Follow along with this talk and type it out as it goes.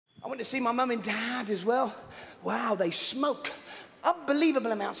to see my mum and dad as well. Wow, they smoke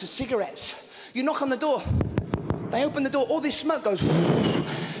unbelievable amounts of cigarettes. You knock on the door, they open the door, all this smoke goes.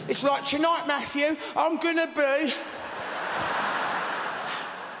 It's like, tonight, Matthew, I'm gonna be...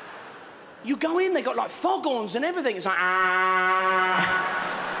 You go in, they got like foghorns and everything. It's like, ah.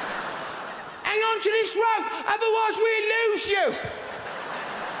 Hang on to this rope, otherwise we'll lose you.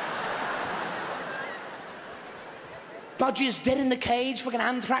 Budgie's dead in the cage, fucking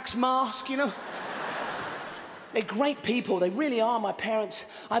anthrax mask, you know. They're great people, they really are, my parents.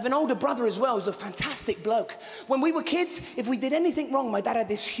 I have an older brother as well, who's a fantastic bloke. When we were kids, if we did anything wrong, my dad had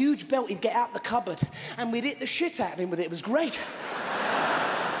this huge belt he'd get out the cupboard, and we'd hit the shit out of him with it. It was great.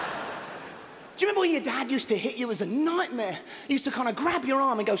 Do you remember when your dad used to hit you? It was a nightmare. He used to kind of grab your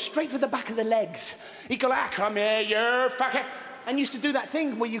arm and go straight for the back of the legs. He'd go, ah, come here, you fucker. And used to do that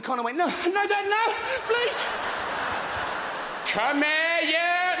thing where you kind of went, no, no, Dad, no, please. Come here,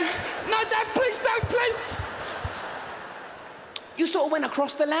 you. No, Dad, please, don't, please. You sort of went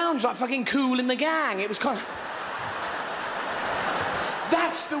across the lounge like fucking Cool in the Gang. It was kind of...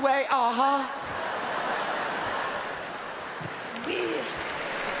 That's the way, Weird.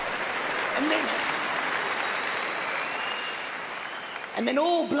 And then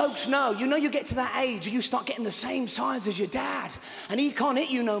all blokes know, you know you get to that age, you start getting the same size as your dad, and he can't hit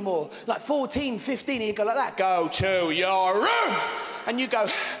you no more. Like 14, 15, he'd go like that, go to your room. And you go,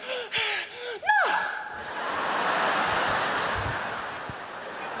 no.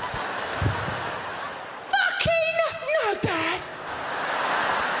 Fucking no, Dad.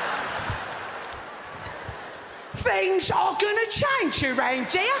 Things are gonna change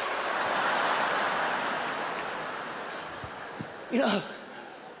around here. You know,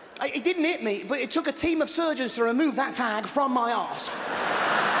 it didn't hit me, but it took a team of surgeons to remove that fag from my arse.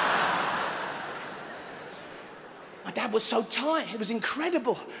 My dad was so tight, it was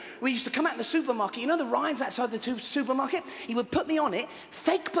incredible. We used to come out in the supermarket, you know the rides outside the supermarket? He would put me on it,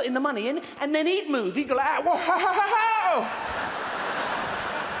 fake putting the money in, and then he'd move. He'd go like, whoa.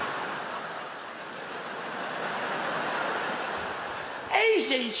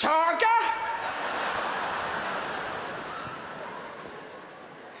 Easy, Tiger.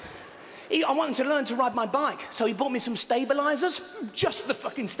 I wanted to learn to ride my bike, so he bought me some stabilizers, just the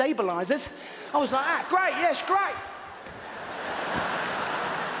fucking stabilizers. I was like, ah, great, yes, great.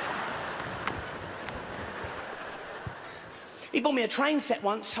 He bought me a train set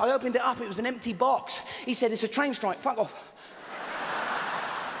once. I opened it up, it was an empty box. He said, it's a train strike, fuck off.